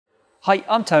Hi,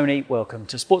 I'm Tony. Welcome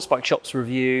to Sports Bike Shop's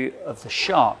review of the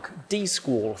Shark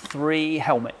D-Skwal 3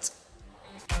 helmet.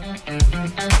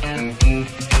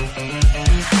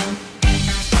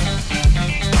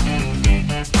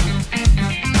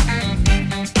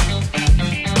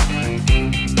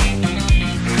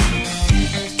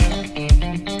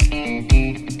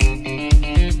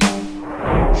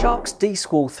 Shark's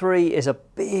D-Skwal 3 is a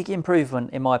big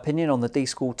improvement in my opinion on the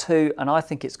D-Skwal 2, and I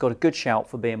think it's got a good shout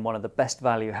for being one of the best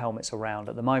value helmets around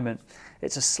at the moment.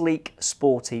 It's a sleek,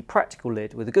 sporty, practical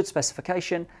lid with a good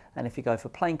specification, and if you go for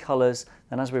plain colours,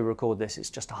 then as we record this,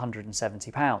 it's just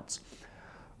 £170.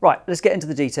 Right, let's get into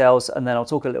the details and then I'll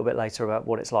talk a little bit later about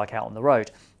what it's like out on the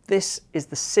road. This is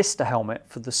the sister helmet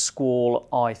for the Skwal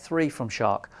i3 from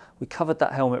Shark. We covered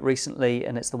that helmet recently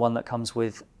and it's the one that comes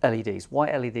with LEDs.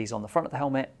 White LEDs on the front of the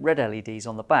helmet, red LEDs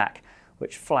on the back,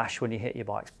 which flash when you hit your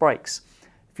bike's brakes.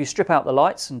 If you strip out the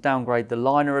lights and downgrade the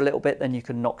liner a little bit, then you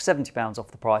can knock £70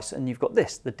 off the price and you've got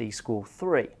this, the D-Skwal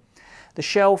 3. The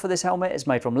shell for this helmet is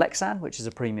made from Lexan, which is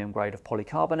a premium grade of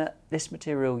polycarbonate. This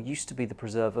material used to be the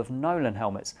preserve of Nolan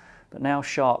helmets, but now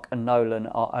Shark and Nolan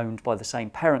are owned by the same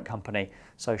parent company,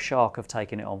 so Shark have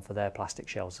taken it on for their plastic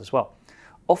shells as well.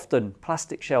 Often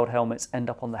plastic shelled helmets end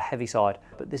up on the heavy side,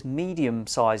 but this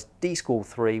medium-sized D-Skwal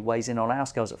 3 weighs in on our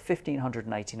scales at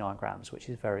 1,589 grams, which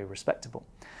is very respectable.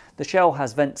 The shell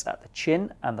has vents at the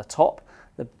chin and the top.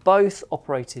 They're both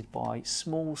operated by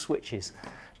small switches,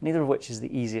 neither of which is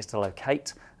the easiest to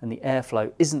locate, and the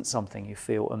airflow isn't something you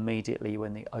feel immediately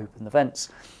when you open the vents.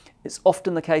 It's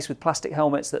often the case with plastic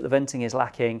helmets that the venting is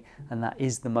lacking, and that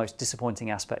is the most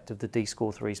disappointing aspect of the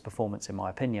D-Skwal 3's performance in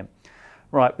my opinion.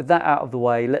 Right, with that out of the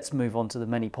way, let's move on to the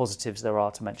many positives there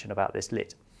are to mention about this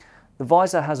lid. The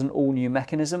visor has an all-new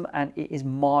mechanism and it is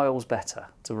miles better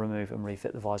to remove and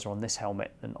refit the visor on this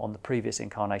helmet than on the previous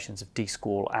incarnations of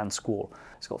D-Skwal and Skwal.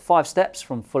 It's got 5 steps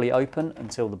from fully open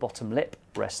until the bottom lip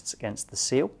rests against the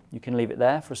seal. You can leave it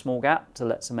there for a small gap to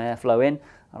let some air flow in,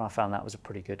 and I found that was a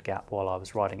pretty good gap while I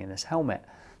was riding in this helmet.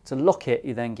 To lock it,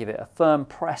 you then give it a firm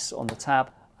press on the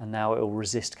tab and now it will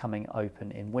resist coming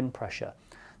open in wind pressure.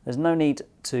 There's no need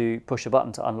to push a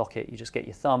button to unlock it. You just get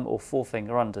your thumb or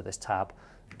forefinger under this tab,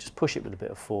 just push it with a bit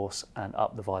of force and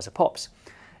up the visor pops.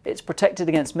 It's protected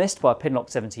against mist by a Pinlock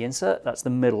 70 insert. That's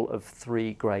the middle of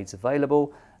 3 grades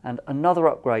available. And another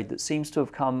upgrade that seems to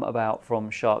have come about from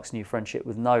Shark's new friendship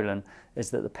with Nolan is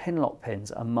that the Pinlock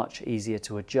pins are much easier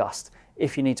to adjust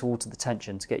if you need to alter the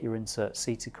tension to get your insert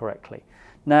seated correctly.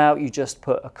 Now you just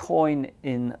put a coin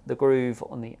in the groove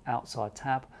on the outside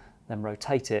tab, then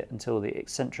rotate it until the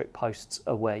eccentric posts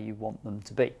are where you want them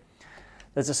to be.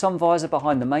 There's a sun visor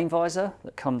behind the main visor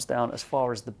that comes down as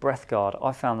far as the breath guard.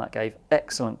 I found that gave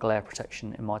excellent glare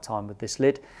protection in my time with this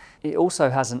lid. It also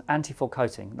has an anti-fog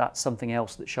coating. That's something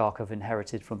else that Shark have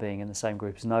inherited from being in the same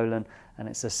group as Nolan, and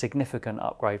it's a significant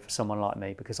upgrade for someone like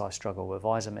me because I struggle with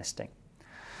visor misting.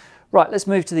 Right, let's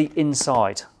move to the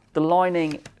inside. The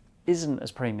lining isn't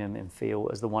as premium in feel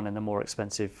as the one in the more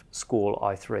expensive Skwal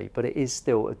i3, but it is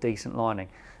still a decent lining.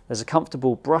 There's a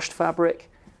comfortable brushed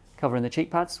fabric covering the cheek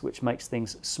pads, which makes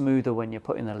things smoother when you're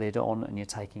putting the lid on and you're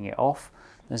taking it off.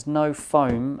 There's no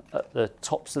foam at the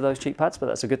tops of those cheek pads, but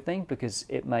that's a good thing because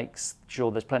it makes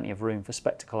sure there's plenty of room for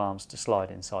spectacle arms to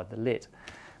slide inside the lid.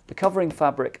 The covering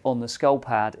fabric on the skull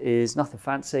pad is nothing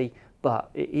fancy, but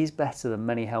it is better than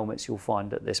many helmets you'll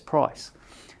find at this price.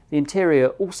 The interior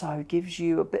also gives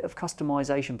you a bit of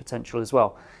customization potential as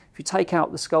well. If you take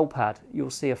out the skull pad, you'll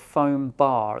see a foam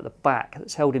bar at the back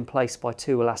that's held in place by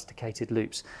 2 elasticated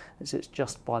loops. It sits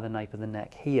just by the nape of the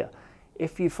neck here.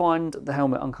 If you find the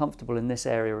helmet uncomfortable in this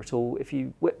area at all, if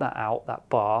you whip that out, that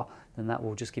bar, then that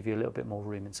will just give you a little bit more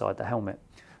room inside the helmet.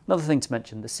 Another thing to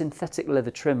mention, the synthetic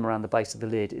leather trim around the base of the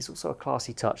lid is also a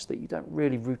classy touch that you don't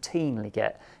really routinely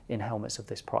get in helmets of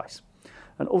this price.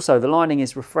 And also the lining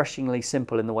is refreshingly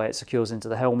simple in the way it secures into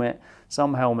the helmet.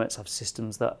 Some helmets have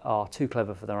systems that are too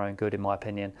clever for their own good in my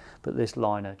opinion, but this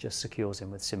liner just secures in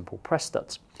with simple press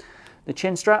studs. The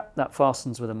chin strap, that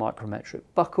fastens with a micrometric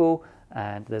buckle,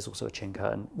 and there's also a chin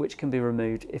curtain which can be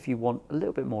removed if you want a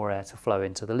little bit more air to flow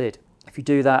into the lid. If you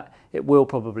do that, it will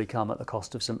probably come at the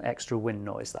cost of some extra wind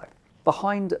noise though.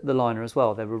 Behind the liner as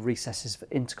well, there are recesses for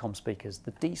intercom speakers. The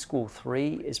D-Skwal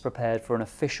 3 is prepared for an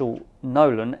official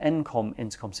Nolan Encom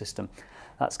intercom system.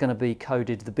 That's going to be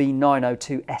coded the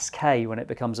B902SK when it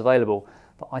becomes available,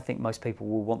 but I think most people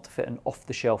will want to fit an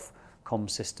off-the-shelf comm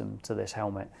system to this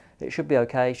helmet. It should be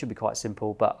okay, it should be quite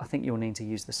simple, but I think you'll need to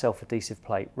use the self-adhesive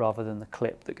plate rather than the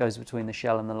clip that goes between the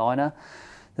shell and the liner.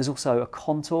 There's also a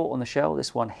contour on the shell,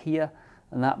 this one here,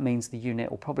 and that means the unit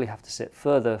will probably have to sit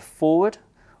further forward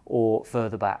or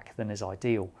further back than is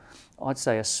ideal. I'd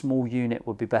say a small unit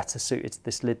would be better suited to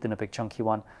this lid than a big chunky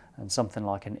one, and something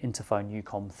like an Interphone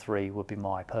Yukon 3 would be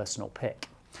my personal pick.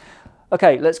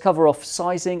 Okay, let's cover off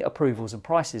sizing, approvals and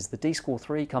prices. The D-Skwal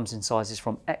 3 comes in sizes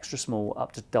from extra small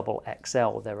up to double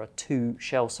XL. There are 2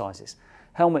 shell sizes.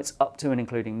 Helmets up to and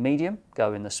including medium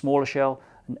go in the smaller shell,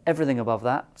 and everything above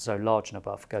that, so large and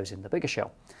above, goes in the bigger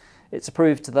shell. It's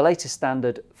approved to the latest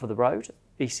standard for the road,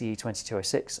 ECE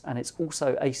 2206, and it's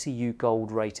also ACU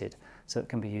Gold rated, so it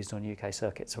can be used on UK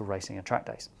circuits for racing and track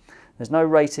days. There's no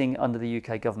rating under the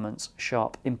UK government's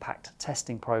Sharp Impact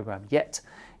testing programme yet.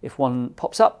 If one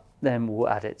pops up, then we'll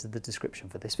add it to the description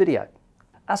for this video.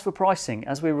 As for pricing,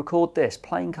 as we record this,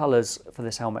 plain colours for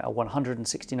this helmet are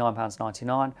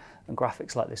 £169.99 and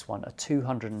graphics like this one are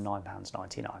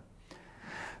 £209.99.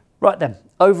 Right then,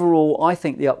 overall I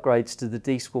think the upgrades to the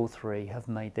D-Skwal 3 have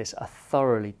made this a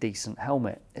thoroughly decent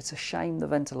helmet. It's a shame the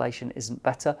ventilation isn't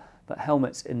better, but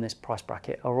helmets in this price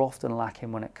bracket are often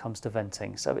lacking when it comes to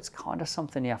venting, so it's kind of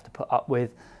something you have to put up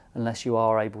with unless you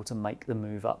are able to make the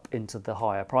move up into the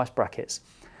higher price brackets.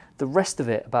 The rest of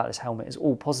it about this helmet is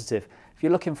all positive. If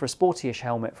you're looking for a sporty-ish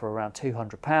helmet for around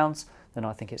 £200, then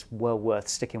I think it's well worth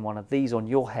sticking one of these on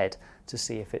your head to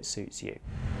see if it suits you.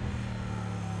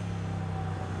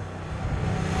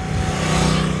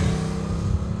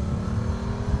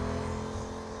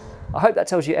 I hope that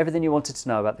tells you everything you wanted to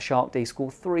know about the Shark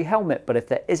D-Skwal 3 helmet, but if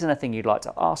there is anything you'd like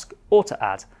to ask or to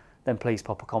add, then please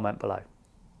pop a comment below.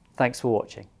 Thanks for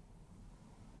watching.